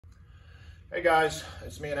Hey guys,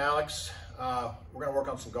 it's me and Alex. We're gonna work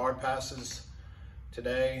on some guard passes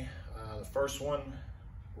today. The first one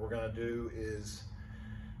we're gonna do is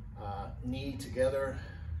knee together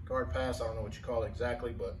guard pass. I don't know what you call it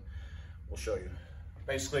exactly, but we'll show you.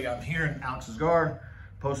 Basically, I'm here in Alex's guard,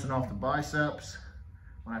 posting off the biceps.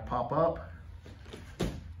 When I pop up,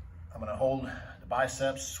 I'm gonna hold the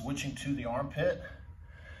biceps, switching to the armpit.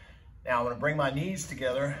 Now I'm gonna bring my knees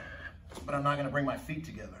together, but I'm not gonna bring my feet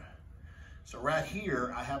together. So right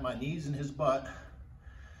here, I have my knees in his butt,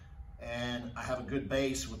 and I have a good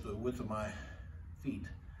base with the width of my feet.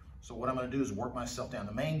 So what I'm gonna do is work myself down.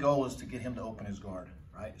 The main goal is to get him to open his guard,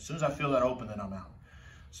 right? As soon as I feel that open, then I'm out.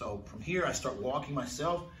 So from here, I start walking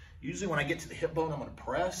myself. Usually when I get to the hip bone, I'm gonna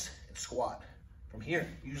press and squat. From here,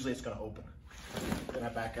 usually it's gonna open. Then I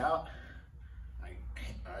back out. I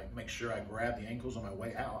make sure I grab the ankles on my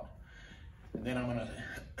way out. And then I'm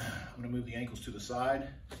gonna move the ankles to the side.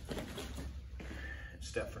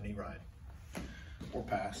 Step for knee ride or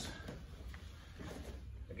pass.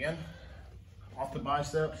 Again, off the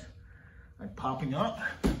biceps, I'm popping up,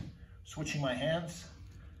 switching my hands,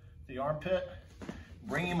 the armpit,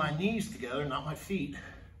 bringing my knees together, not my feet,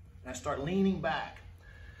 and I start leaning back.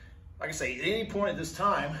 Like I say, at any point at this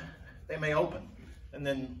time, they may open, and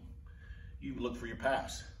then you look for your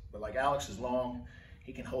pass. But like Alex is long,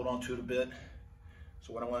 he can hold on to it a bit.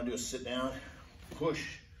 So what I want to do is sit down,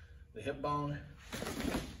 push the hip bone,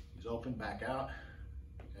 he's open, back out,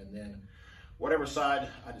 and then whatever side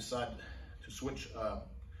I decide to switch, to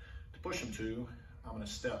push him to, I'm gonna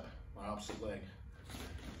step my opposite leg.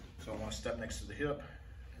 So I wanna step next to the hip,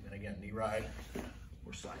 and then again, knee ride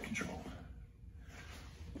or side control.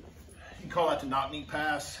 You can call that the knock knee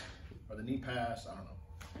pass, or the knee pass, I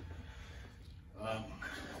don't know. I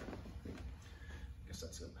guess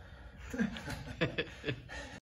that's it.